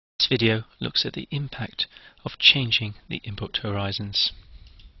This video looks at the impact of changing the input horizons.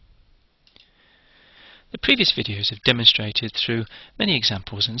 The previous videos have demonstrated through many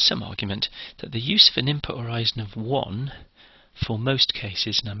examples and some argument that the use of an input horizon of 1 for most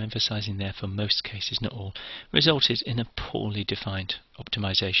cases, and I'm emphasizing there for most cases, not all, resulted in a poorly defined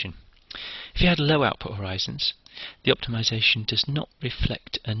optimization. If you had low output horizons, the optimization does not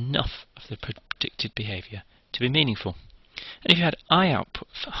reflect enough of the predicted behavior to be meaningful. And if you had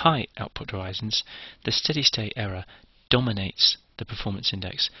high output horizons, the steady state error dominates the performance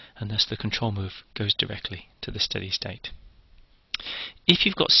index, and thus the control move goes directly to the steady state. If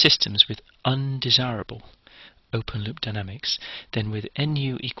you've got systems with undesirable open loop dynamics, then with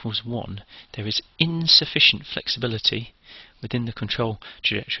nu equals 1 there is insufficient flexibility within the control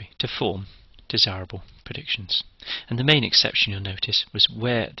trajectory to form desirable predictions. And the main exception you'll notice was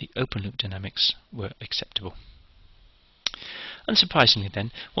where the open loop dynamics were acceptable. Unsurprisingly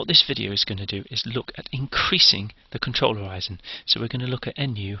then, what this video is going to do is look at increasing the control horizon. So we're going to look at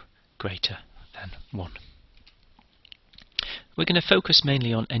nu greater than 1. We're going to focus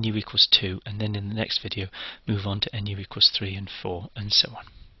mainly on nu equals 2, and then in the next video move on to nu equals 3 and 4 and so on.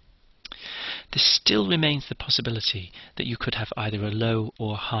 There still remains the possibility that you could have either a low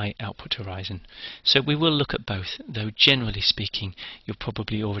or high output horizon. So we will look at both, though generally speaking you're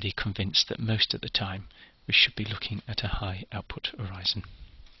probably already convinced that most of the time we should be looking at a high output horizon.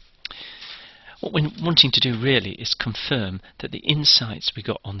 What we're wanting to do really is confirm that the insights we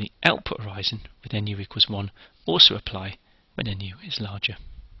got on the output horizon with nu equals 1 also apply when nu is larger.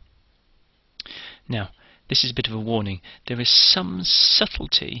 Now, this is a bit of a warning. There is some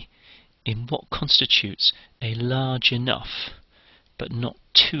subtlety in what constitutes a large enough but not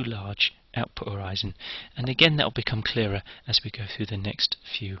too large output horizon, and again that will become clearer as we go through the next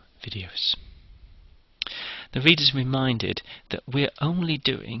few videos. The reader's reminded that we're only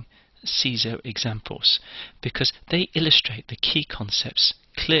doing CISO examples because they illustrate the key concepts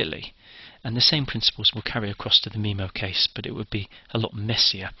clearly, and the same principles will carry across to the MIMO case, but it would be a lot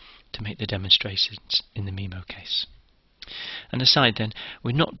messier to make the demonstrations in the MIMO case. And aside then,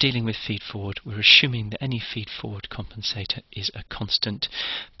 we're not dealing with feed forward, we're assuming that any feed forward compensator is a constant,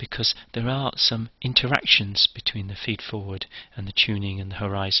 because there are some interactions between the feed forward and the tuning and the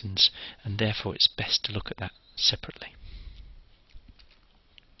horizons, and therefore it's best to look at that separately.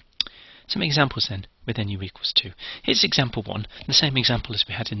 Some examples then with nu equals 2. Here's example 1, the same example as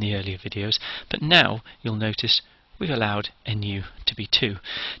we had in the earlier videos, but now you'll notice we've allowed nu to be 2.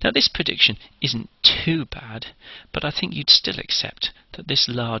 Now this prediction isn't too bad, but I think you'd still accept that this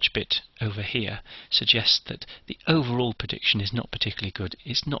large bit over here suggests that the overall prediction is not particularly good.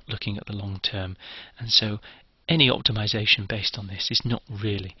 It's not looking at the long term, and so any optimization based on this is not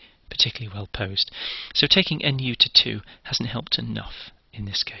really particularly well posed. So taking nu to 2 hasn't helped enough in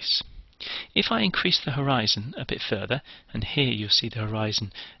this case. If I increase the horizon a bit further, and here you'll see the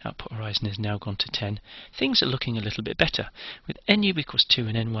output horizon has now gone to 10, things are looking a little bit better. With nu equals 2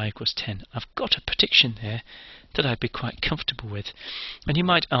 and ny equals 10, I've got a prediction there that I'd be quite comfortable with. And you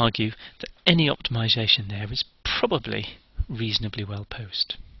might argue that any optimization there is probably reasonably well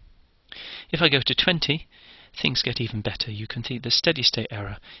posed. If I go to 20, things get even better. You can see the steady state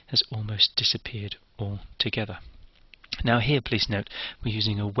error has almost disappeared altogether. Now here please note we're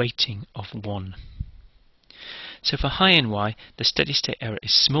using a weighting of 1. So for high ny the steady state error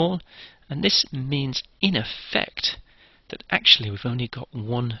is small, and this means in effect that actually we've only got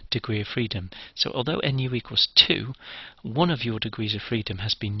 1 degree of freedom. So although nu equals 2, 1 of your degrees of freedom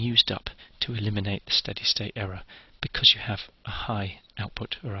has been used up to eliminate the steady state error because you have a high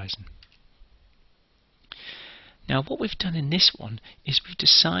output horizon. Now what we've done in this one is we've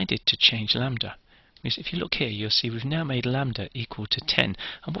decided to change lambda. Because if you look here, you'll see we've now made lambda equal to 10.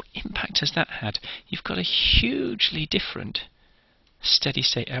 And what impact has that had? You've got a hugely different steady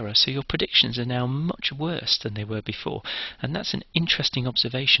state error, so your predictions are now much worse than they were before. And that's an interesting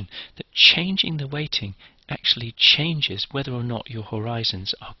observation, that changing the weighting actually changes whether or not your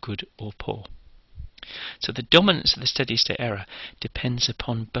horizons are good or poor. So the dominance of the steady state error depends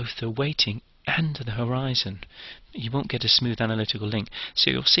upon both the weighting and the horizon. You won't get a smooth analytical link. So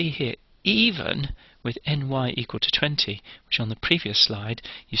you'll see here, even with ny equal to 20, which on the previous slide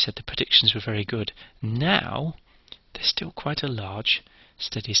you said the predictions were very good, now there's still quite a large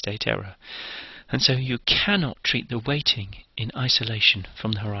steady state error. And so you cannot treat the weighting in isolation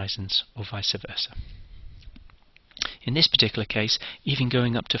from the horizons or vice versa. In this particular case, even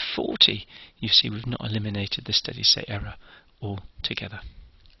going up to 40, you see we've not eliminated the steady state error altogether.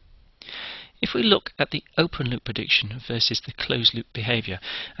 If we look at the open loop prediction versus the closed loop behaviour,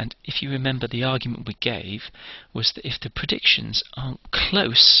 and if you remember the argument we gave was that if the predictions aren't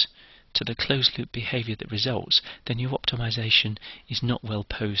close to the closed loop behaviour that results, then your optimization is not well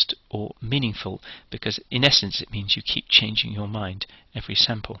posed or meaningful, because in essence it means you keep changing your mind every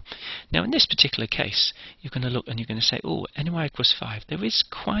sample. Now in this particular case, you're going to look and you're going to say, oh, NY equals 5. There is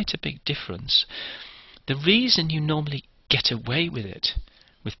quite a big difference. The reason you normally get away with it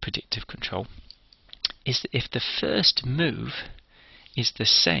with predictive control is that if the first move is the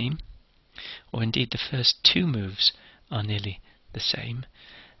same, or indeed the first two moves are nearly the same,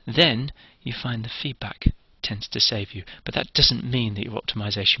 then you find the feedback tends to save you. But that doesn't mean that your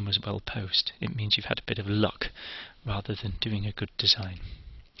optimization was well posed. It means you've had a bit of luck rather than doing a good design.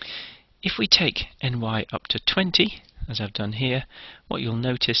 If we take NY up to 20, as I've done here, what you'll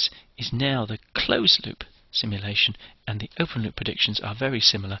notice is now the closed loop simulation and the open loop predictions are very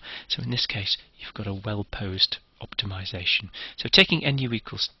similar. So in this case, you've got a well posed optimization. So taking NU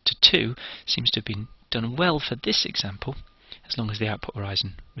equals to 2 seems to have been done well for this example, as long as the output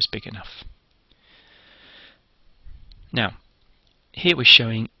horizon was big enough. Now, here we're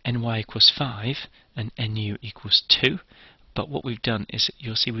showing NY equals 5 and NU equals 2, but what we've done is,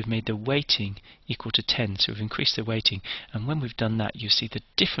 you'll see we've made the weighting equal to 10, so we've increased the weighting, and when we've done that, you see the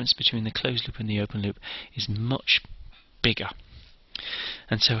difference between the closed loop and the open loop is much bigger.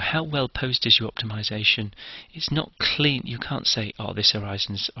 And so how well posed is your optimization? It's not clean. You can't say, oh, this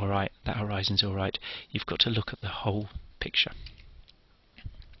horizon's alright, that horizon's alright. You've got to look at the whole picture.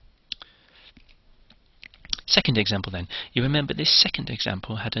 Second example then. You remember this second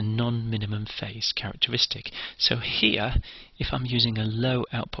example had a non-minimum phase characteristic. So here, if I'm using a low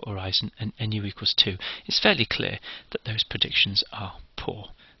output horizon and NU equals 2, it's fairly clear that those predictions are poor.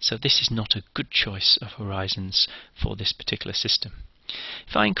 So this is not a good choice of horizons for this particular system.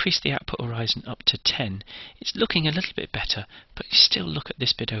 If I increase the output horizon up to 10, it's looking a little bit better, but you still look at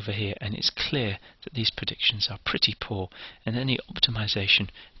this bit over here and it's clear that these predictions are pretty poor, and any optimization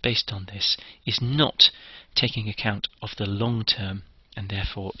based on this is not taking account of the long term and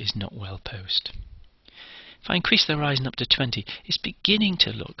therefore is not well posed. If I increase the horizon up to 20, it's beginning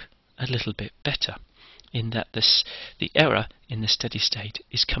to look a little bit better, in that the error in the steady state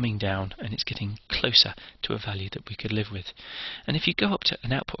is coming down and it's getting closer to a value that we could live with. And if you go up to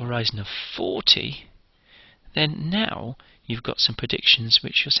an output horizon of 40, then now you've got some predictions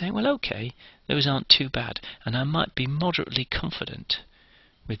which you're saying, well, okay, those aren't too bad, and I might be moderately confident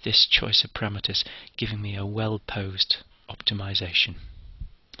with this choice of parameters giving me a well-posed optimization.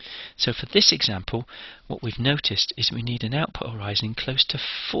 So for this example, what we've noticed is we need an output horizon close to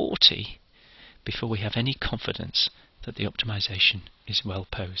 40 before we have any confidence that the optimization is well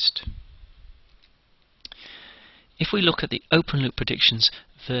posed. If we look at the open loop predictions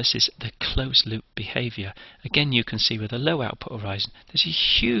versus the closed loop behavior, again you can see with a low output horizon there's a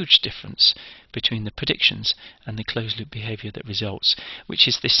huge difference between the predictions and the closed loop behavior that results, which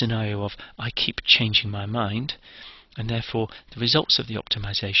is this scenario of I keep changing my mind, and therefore the results of the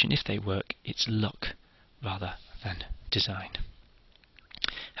optimization, if they work, it's luck rather than design.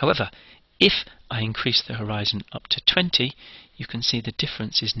 However, if I increase the horizon up to 20, you can see the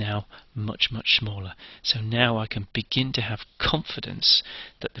difference is now much, much smaller. So now I can begin to have confidence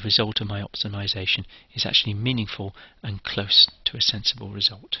that the result of my optimization is actually meaningful and close to a sensible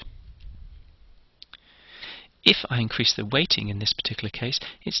result. If I increase the weighting in this particular case,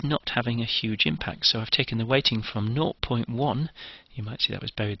 it's not having a huge impact. So I've taken the weighting from 0.1, you might see that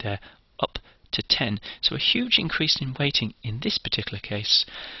was buried there, up to 10. So a huge increase in weighting in this particular case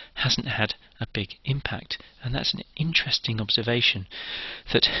hasn't had a big impact, and that's an interesting observation,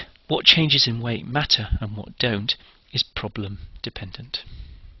 that what changes in weight matter and what don't is problem dependent.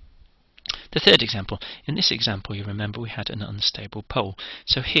 The third example. In this example, you remember we had an unstable pole.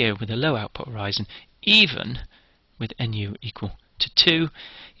 So here, with a low output horizon, even with NU equal to 2,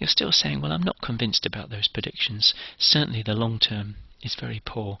 you're still saying, well, I'm not convinced about those predictions. Certainly the long term is very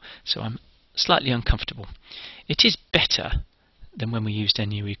poor, so I'm slightly uncomfortable. It is better than when we used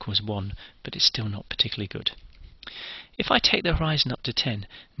NU equals 1, but it's still not particularly good. If I take the horizon up to 10,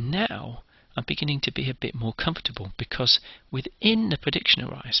 now I'm beginning to be a bit more comfortable, because within the prediction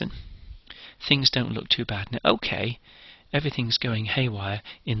horizon, things don't look too bad. Now, okay, everything's going haywire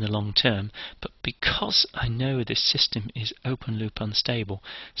in the long term, but because I know this system is open loop unstable,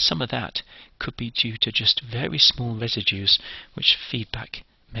 some of that could be due to just very small residues which feedback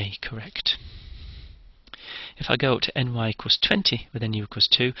may correct. If I go up to NY equals 20 with NU equals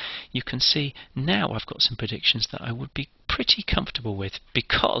 2, you can see now I've got some predictions that I would be pretty comfortable with,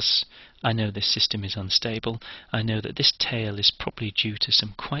 because I know this system is unstable. I know that this tail is probably due to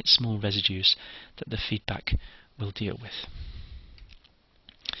some quite small residues that the feedback will deal with.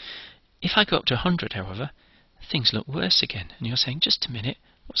 If I go up to 100, however, things look worse again, and you're saying, just a minute,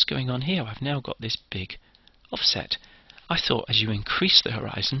 what's going on here? I've now got this big offset. I thought as you increase the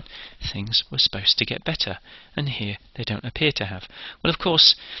horizon, things were supposed to get better, and here they don't appear to have. Well, of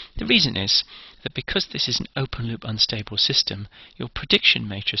course, the reason is that because this is an open loop unstable system, your prediction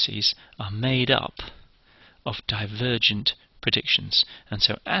matrices are made up of divergent predictions, and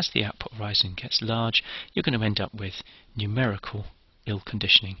so as the output horizon gets large, you're going to end up with numerical ill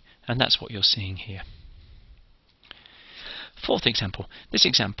conditioning, and that's what you're seeing here. Fourth example. This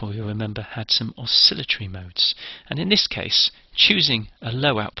example, you'll remember, had some oscillatory modes, and in this case choosing a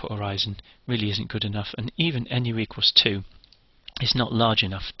low output horizon really isn't good enough, and even nu equals 2 is not large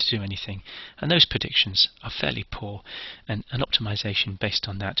enough to do anything, and those predictions are fairly poor, and an optimization based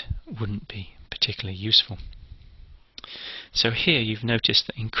on that wouldn't be particularly useful. So here you've noticed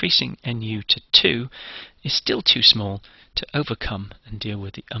that increasing nu to 2 is still too small to overcome and deal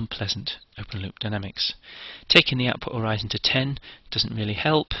with the unpleasant open loop dynamics. Taking the output horizon to 10 doesn't really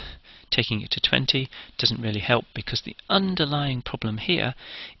help. Taking it to 20 doesn't really help, because the underlying problem here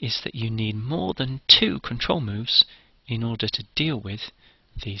is that you need more than 2 control moves in order to deal with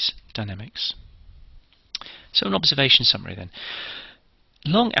these dynamics. So an observation summary then.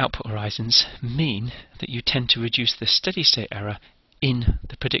 Long output horizons mean that you tend to reduce the steady state error in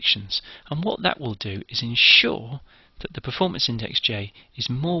the predictions, and what that will do is ensure that the performance index J is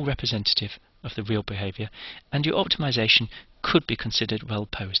more representative of the real behaviour, and your optimization could be considered well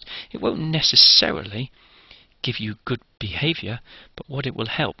posed. It won't necessarily give you good behaviour, but what it will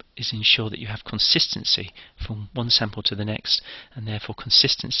help is ensure that you have consistency from one sample to the next, and therefore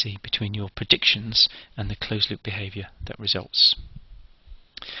consistency between your predictions and the closed loop behaviour that results.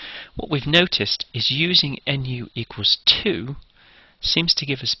 What we've noticed is using nu equals 2 seems to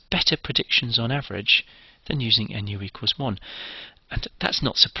give us better predictions on average than using nu equals 1. And that's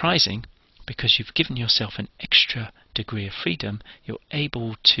not surprising, because you've given yourself an extra degree of freedom. You're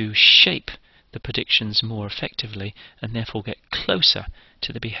able to shape the predictions more effectively and therefore get closer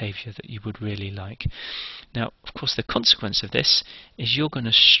to the behaviour that you would really like. Now, of course, the consequence of this is you're going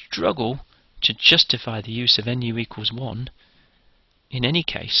to struggle to justify the use of nu equals 1 in any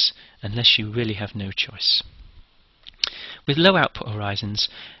case, unless you really have no choice. With low output horizons,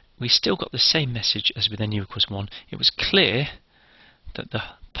 we still got the same message as with nu equals 1. It was clear that the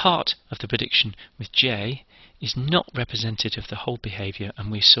part of the prediction with J is not representative of the whole behaviour, and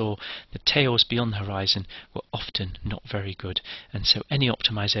we saw the tails beyond the horizon were often not very good, and so any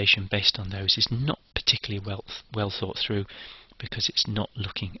optimization based on those is not particularly well thought through, because it's not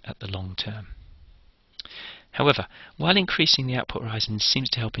looking at the long term. However, while increasing the output horizon seems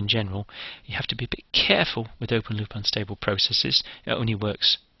to help in general, you have to be a bit careful with open loop unstable processes. It only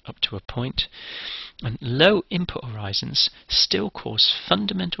works up to a point, and low input horizons still cause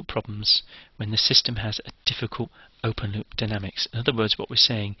fundamental problems when the system has a difficult open loop dynamics. In other words, what we're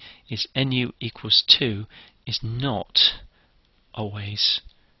saying is nu equals 2 is not always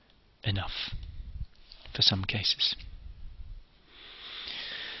enough for some cases.